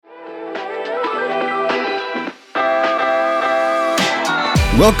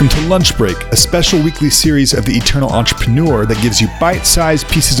Welcome to Lunch Break, a special weekly series of the Eternal Entrepreneur that gives you bite-sized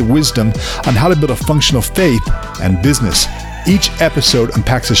pieces of wisdom on how to build a functional faith and business. Each episode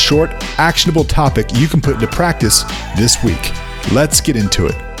unpacks a short, actionable topic you can put into practice this week. Let's get into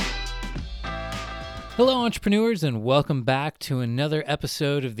it. Hello, entrepreneurs, and welcome back to another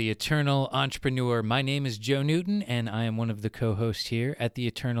episode of The Eternal Entrepreneur. My name is Joe Newton, and I am one of the co-hosts here at The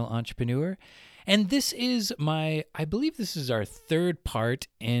Eternal Entrepreneur. And this is I believe this is our third part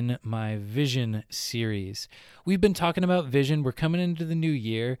in my vision series. We've been talking about vision. We're coming into the new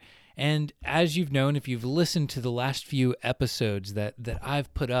year. And as you've known, if you've listened to the last few episodes that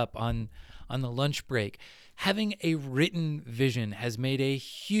I've put up on the lunch break, having a written vision has made a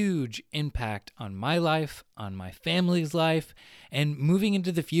huge impact on my life, on my family's life, and moving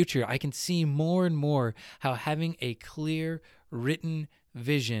into the future, I can see more and more how having a clear written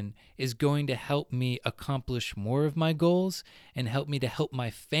vision is going to help me accomplish more of my goals and help me to help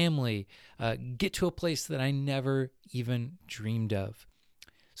my family get to a place that I never even dreamed of.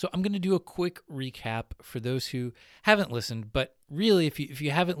 So I'm going to do a quick recap for those who haven't listened, but really, if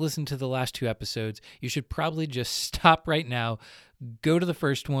you haven't listened to the last two episodes, you should probably just stop right now, go to the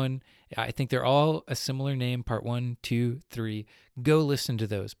first one. I think they're all a similar name, part 1, 2, 3. Go listen to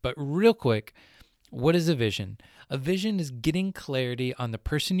those. But real quick, what is a vision? A vision is getting clarity on the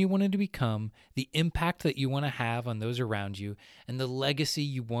person you wanted to become, the impact that you want to have on those around you, and the legacy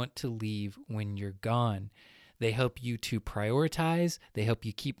you want to leave when you're gone. They help you to prioritize, they help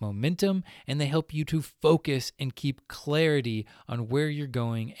you keep momentum, and they help you to focus and keep clarity on where you're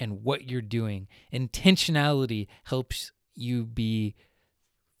going and what you're doing. Intentionality helps you be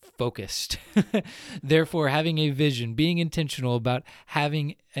focused. Therefore, having a vision, being intentional about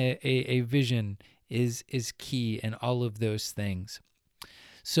having a vision is key in all of those things.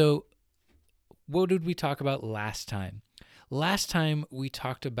 So, what did we talk about last time? Last time we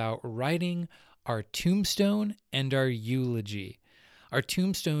talked about writing our tombstone and our eulogy. Our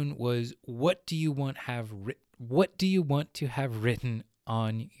tombstone was what do you want to have written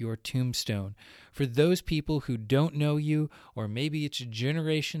on your tombstone? For those people who don't know you, or maybe it's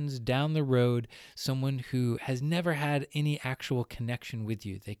generations down the road, someone who has never had any actual connection with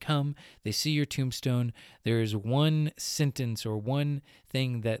you. They come, they see your tombstone, there is one sentence or one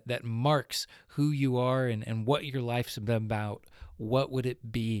thing that marks who you are and what your life's about. What would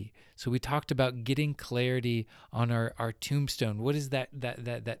it be? So we talked about getting clarity on our tombstone. What is that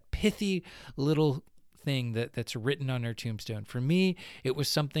pithy little thing that's written on our tombstone? For me, it was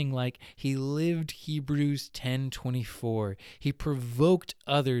something like, he lived Hebrews 10:24. He provoked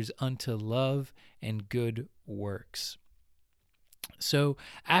others unto love and good works. So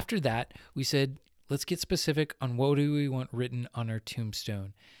after that, we said, let's get specific on what do we want written on our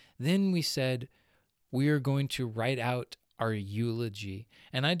tombstone. Then we said, we are going to write out our eulogy.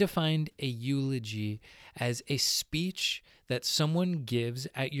 And I defined a eulogy as a speech that someone gives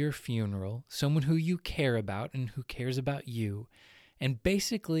at your funeral, someone who you care about and who cares about you. And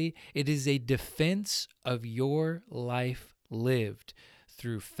basically, it is a defense of your life lived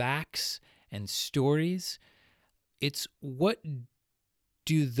through facts and stories. It's what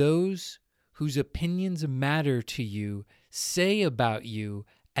do those whose opinions matter to you say about you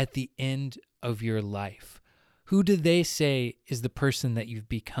at the end of your life? Who do they say is the person that you've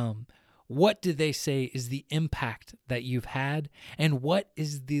become? What do they say is the impact that you've had? And what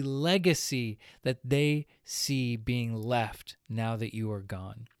is the legacy that they see being left now that you are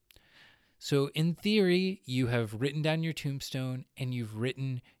gone? So in theory, you have written down your tombstone and you've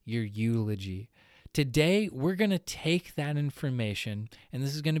written your eulogy. Today, we're going to take that information, and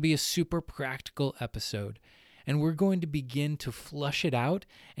this is going to be a super practical episode, and we're going to begin to flush it out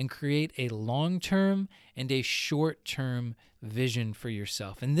and create a long-term and a short-term vision for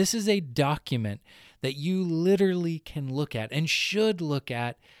yourself. And this is a document that you literally can look at and should look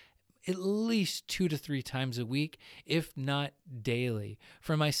at least 2 to 3 times a week, if not daily.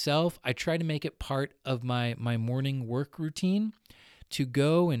 For myself, I try to make it part of my morning work routine to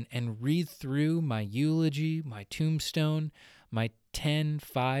go and read through my eulogy, my tombstone, my 10,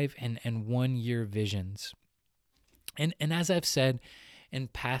 5, and 1 year visions. And as I've said in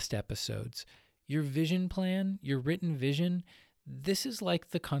past episodes, your vision plan, your written vision, this is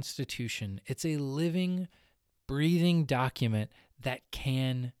like the Constitution. It's a living, breathing document that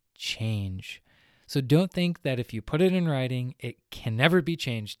can change. So don't think that if you put it in writing, it can never be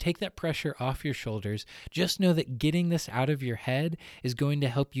changed. Take that pressure off your shoulders. Just know that getting this out of your head is going to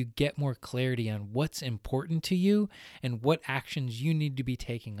help you get more clarity on what's important to you and what actions you need to be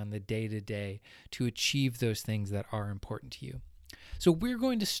taking on the day-to-day to achieve those things that are important to you. So we're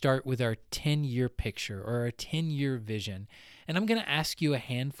going to start with our 10-year picture or our 10-year vision. And I'm going to ask you a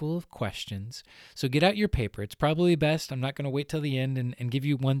handful of questions. So get out your paper. It's probably best. I'm not going to wait till the end and give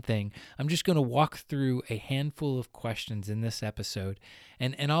you one thing. I'm just going to walk through a handful of questions in this episode.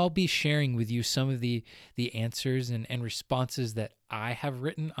 And I'll be sharing with you some of the answers and responses that I have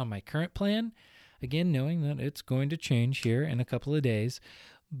written on my current plan. Again, knowing that it's going to change here in a couple of days.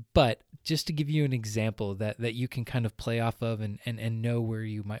 But just to give you an example that you can kind of play off of and know where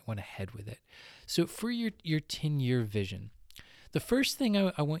you might want to head with it. So for your 10-year vision, the first thing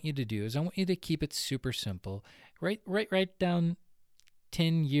I want you to do is I want you to keep it super simple. Write down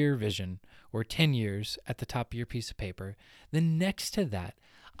 10-year vision or 10 years at the top of your piece of paper. Then next to that,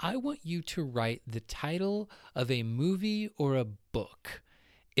 I want you to write the title of a movie or a book.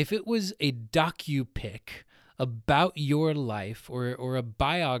 If it was a docu-pic about your life or a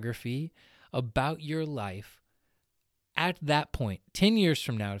biography about your life, at that point, 10 years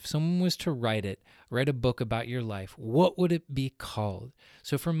from now, if someone was to write a book about your life, what would it be called?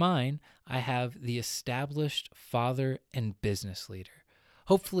 So for mine, I have The Established Father and Business Leader.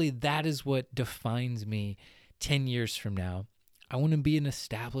 Hopefully that is what defines me 10 years from now. I want to be an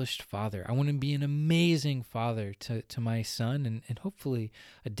established father. I want to be an amazing father to my son and hopefully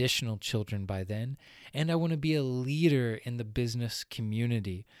additional children by then. And I want to be a leader in the business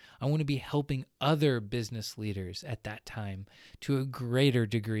community. I want to be helping other business leaders at that time to a greater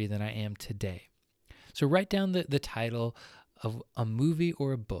degree than I am today. So write down the title of a movie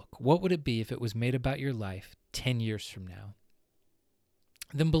or a book. What would it be if it was made about your life 10 years from now?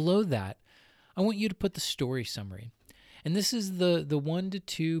 Then below that, I want you to put the story summary. And this is the 1 to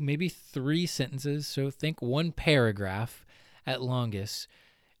 2, maybe 3 sentences. So think one paragraph at longest,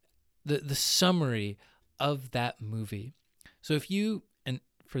 the summary of that movie. So if you, and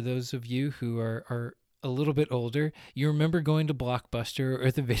for those of you who are a little bit older, you remember going to Blockbuster or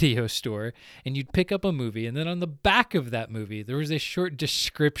the video store and you'd pick up a movie. And then on the back of that movie, there was a short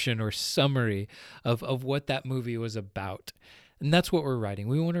description or summary of what that movie was about. And that's what we're writing.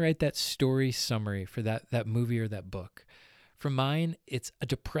 We want to write that story summary for that movie or that book. For mine, it's a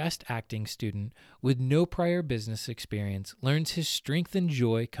depressed acting student with no prior business experience learns his strength and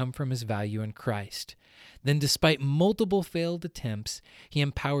joy come from his value in Christ. Then, despite multiple failed attempts, he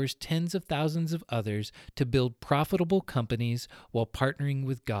empowers tens of thousands of others to build profitable companies while partnering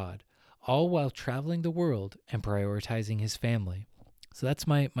with God, all while traveling the world and prioritizing his family. So that's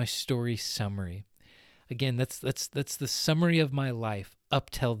my story summary. Again, that's the summary of my life up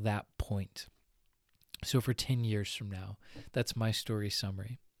till that point. So for 10 years from now, that's my story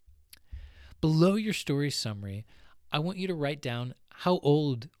summary. Below your story summary, I want you to write down how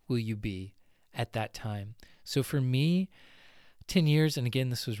old will you be at that time. So for me, 10 years, and again,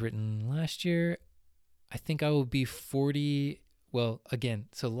 this was written last year, I think I will be 40. Well, again,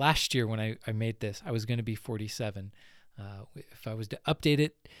 so last year when I made this, I was going to be 47. If I was to update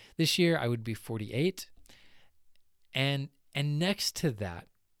it this year, I would be 48. And next to that,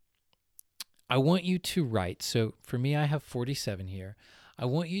 I want you to write, so for me, I have 47 here. I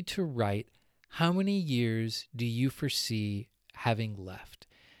want you to write how many years do you foresee having left?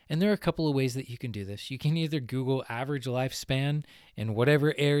 And there are a couple of ways that you can do this. You can either Google average lifespan in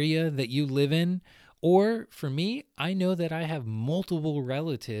whatever area that you live in, or for me, I know that I have multiple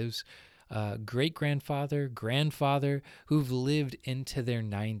relatives, great-grandfather, grandfather, who've lived into their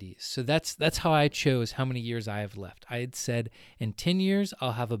 90s. So that's how I chose how many years I have left. I had said in 10 years,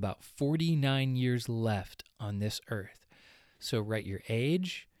 I'll have about 49 years left on this earth. So write your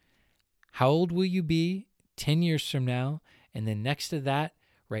age, how old will you be 10 years from now, and then next to that,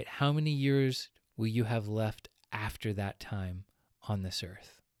 write how many years will you have left after that time on this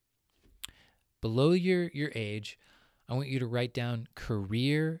earth. Below your age, I want you to write down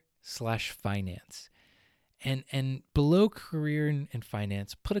career/finance. And below career and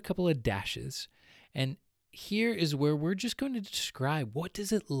finance, put a couple of dashes. And here is where we're just going to describe what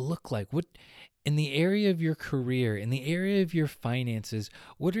does it look like? What in the area of your career, in the area of your finances,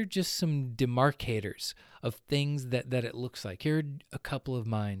 what are just some demarcators of things that it looks like? Here are a couple of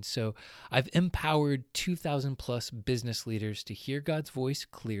mine. So I've empowered 2,000 plus business leaders to hear God's voice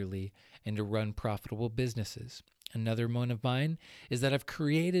clearly and to run profitable businesses. Another one of mine is that I've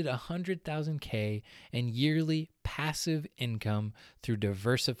created 100,000K in yearly passive income through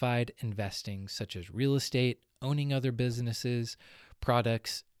diversified investing, such as real estate, owning other businesses,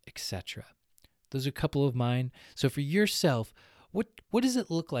 products, etc. Those are a couple of mine. So for yourself, What does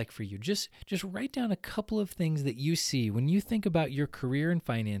it look like for you? Just write down a couple of things that you see when you think about your career and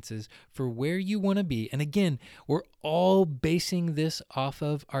finances for where you want to be. And again, we're all basing this off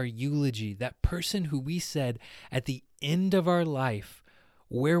of our eulogy, that person who we said at the end of our life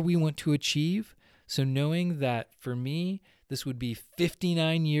where we want to achieve. So knowing that for me, this would be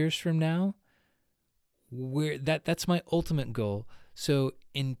 59 years from now, where that's my ultimate goal. So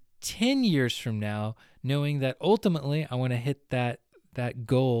in 10 years from now, knowing that ultimately I want to hit that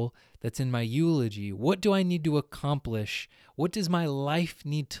goal that's in my eulogy. What do I need to accomplish? What does my life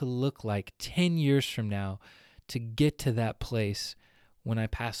need to look like 10 years from now to get to that place when I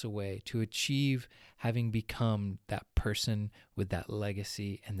pass away, to achieve having become that person with that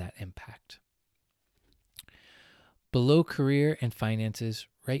legacy and that impact? Below career and finances,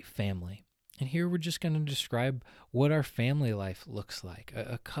 write family. And here we're just going to describe what our family life looks like.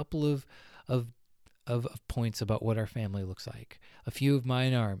 A couple of points about what our family looks like. A few of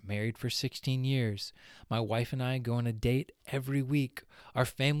mine are married for 16 years. My wife and I go on a date every week. Our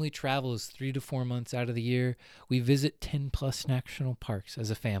family travels 3 to 4 months out of the year. We visit 10 plus national parks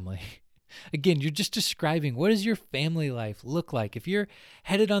as a family. Again, you're just describing what does your family life look like? If you're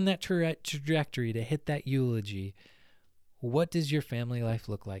headed on that trajectory to hit that eulogy, what does your family life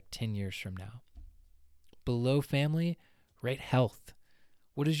look like 10 years from now? Below family, write health.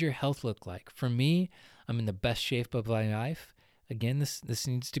 What does your health look like? For me, I'm in the best shape of my life. Again, this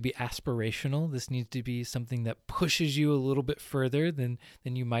needs to be aspirational. This needs to be something that pushes you a little bit further than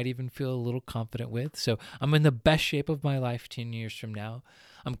you might even feel a little confident with. So I'm in the best shape of my life 10 years from now.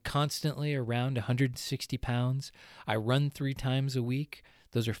 I'm constantly around 160 pounds. I run 3 times a week.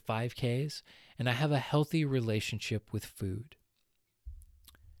 Those are 5Ks. And I have a healthy relationship with food.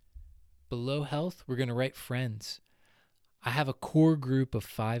 Below health, we're going to write friends. I have a core group of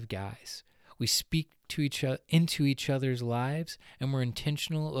 5 guys. We speak to into each other's lives, and we're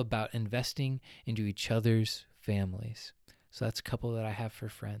intentional about investing into each other's families. So that's a couple that I have for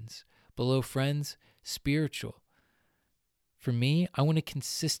friends. Below friends, spiritual. For me, I want to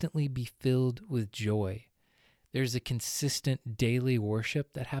consistently be filled with joy. There's a consistent daily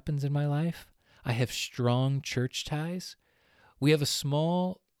worship that happens in my life. I have strong church ties. We have a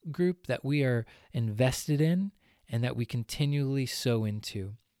small group that we are invested in and that we continually sow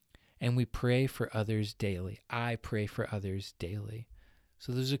into. And we pray for others daily. I pray for others daily.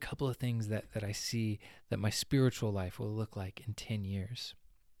 So there's a couple of things that I see that my spiritual life will look like in 10 years.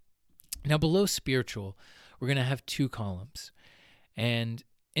 Now below spiritual, we're going to have 2 columns. And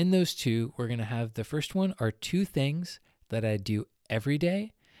in those 2, we're going to have the first one are 2 things that I do every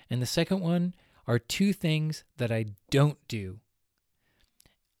day. And the second one are 2 things that I don't do.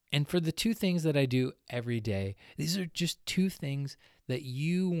 And for the 2 things that I do every day, these are just 2 things that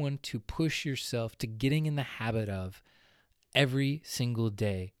you want to push yourself to getting in the habit of every single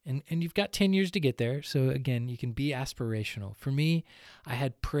day. And you've got 10 years to get there. So again, you can be aspirational. For me, I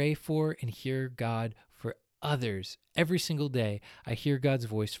had pray for and hear God for others. Every single day, I hear God's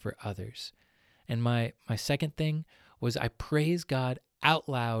voice for others. And my second thing was I praise God out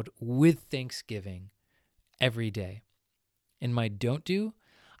loud with thanksgiving every day. And my don't do,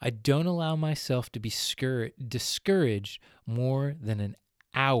 I don't allow myself to be discouraged more than an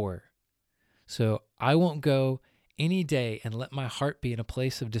hour. So I won't go any day and let my heart be in a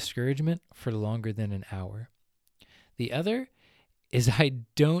place of discouragement for longer than an hour. The other is I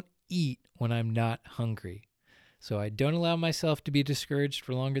don't eat when I'm not hungry. So I don't allow myself to be discouraged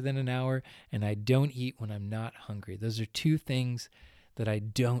for longer than an hour, and I don't eat when I'm not hungry. Those are 2 things that I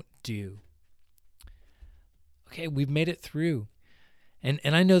don't do. Okay, we've made it through. And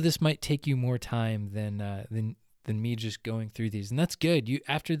I know this might take you more time than me just going through these. And that's good.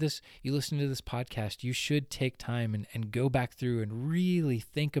 After this, you listen to this podcast, you should take time and go back through and really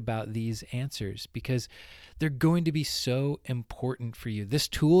think about these answers because they're going to be so important for you. This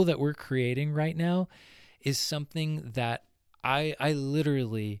tool that we're creating right now is something that I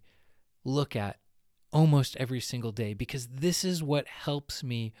literally look at almost every single day because this is what helps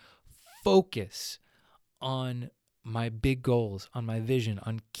me focus on my big goals, on my vision,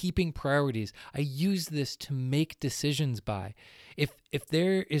 on keeping priorities. I use this to make decisions by. If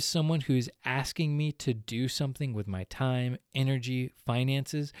there is someone who's asking me to do something with my time, energy,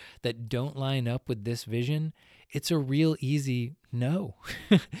 finances that don't line up with this vision, it's a real easy no.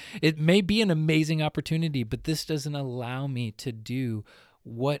 It may be an amazing opportunity, but this doesn't allow me to do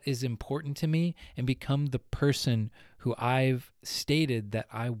what is important to me and become the person who I've stated that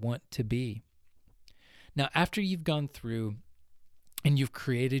I want to be. Now, after you've gone through and you've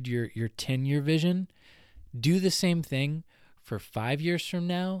created your 10-year vision, do the same thing for 5 years from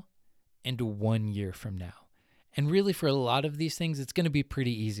now and 1 year from now. And really, for a lot of these things, it's going to be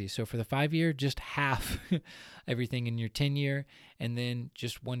pretty easy. So for the 5-year, just half everything in your 10-year, and then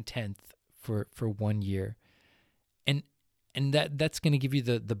just 1/10 for 1 year. And that's going to give you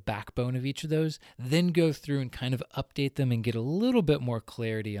the backbone of each of those. Then go through and kind of update them and get a little bit more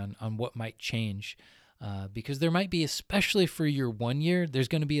clarity on what might change. Because there might be, especially for your 1 year, there's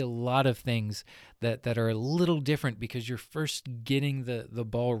going to be a lot of things that are a little different because you're first getting the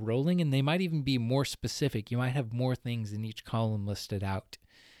ball rolling, and they might even be more specific. You might have more things in each column listed out.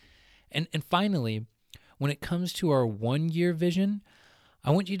 And finally, when it comes to our 1 year vision, I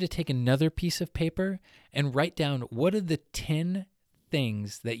want you to take another piece of paper and write down what are the 10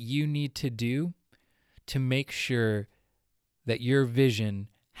 things that you need to do to make sure that your vision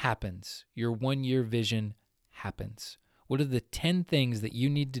happens, your 1 year vision happens. What are the 10 things that you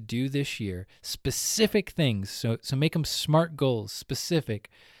need to do this year? Specific things. So make them SMART goals, specific,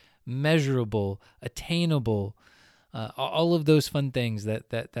 measurable, attainable, all of those fun things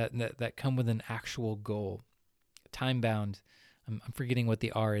that come with an actual goal. Time bound. I'm forgetting what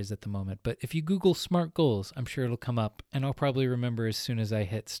the R is at the moment, but if you Google SMART goals, I'm sure it'll come up, and I'll probably remember as soon as I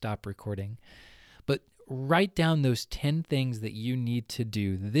hit stop recording. But write down those 10 things that you need to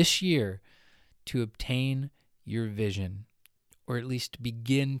do this year to obtain your vision, or at least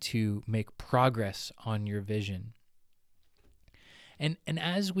begin to make progress on your vision. And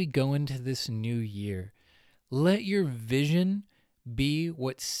as we go into this new year, let your vision be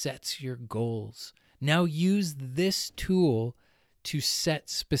what sets your goals. Now use this tool to set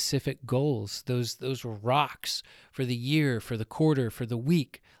specific goals, those rocks for the year, for the quarter, for the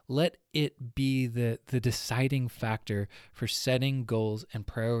week. Let it be the deciding factor for setting goals and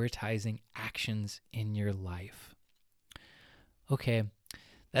prioritizing actions in your life. Okay,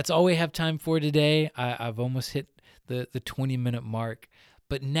 that's all we have time for today. I've almost hit the 20-minute mark.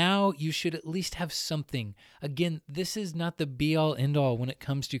 But now you should at least have something. Again, this is not the be-all, end-all when it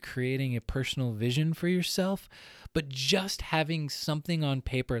comes to creating a personal vision for yourself, but just having something on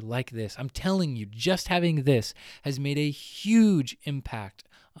paper like this, I'm telling you, just having this has made a huge impact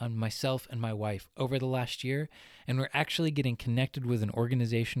on myself and my wife over the last year. And we're actually getting connected with an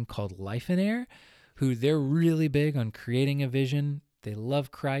organization called Life in Air, who they're really big on creating a vision. They love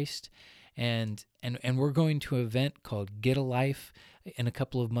Christ. And we're going to an event called Get a Life in a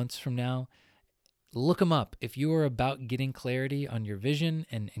couple of months from now. Look them up. If you are about getting clarity on your vision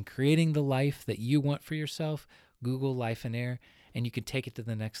and creating the life that you want for yourself, Google Life in Air, and you can take it to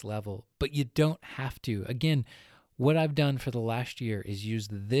the next level. But you don't have to. Again, what I've done for the last year is use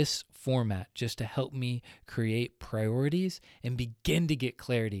this format just to help me create priorities and begin to get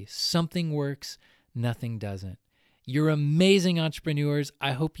clarity. Something works, nothing doesn't. You're amazing entrepreneurs.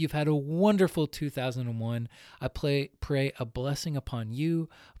 I hope you've had a wonderful 2001. I pray a blessing upon you,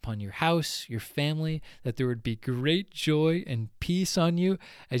 upon your house, your family, that there would be great joy and peace on you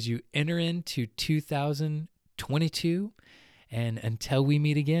as you enter into 2022. And until we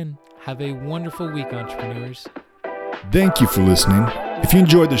meet again, have a wonderful week, entrepreneurs. Thank you for listening. If you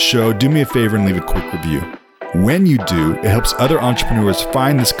enjoyed the show, do me a favor and leave a quick review. When you do, it helps other entrepreneurs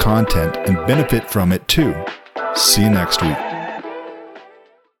find this content and benefit from it too. See you next week.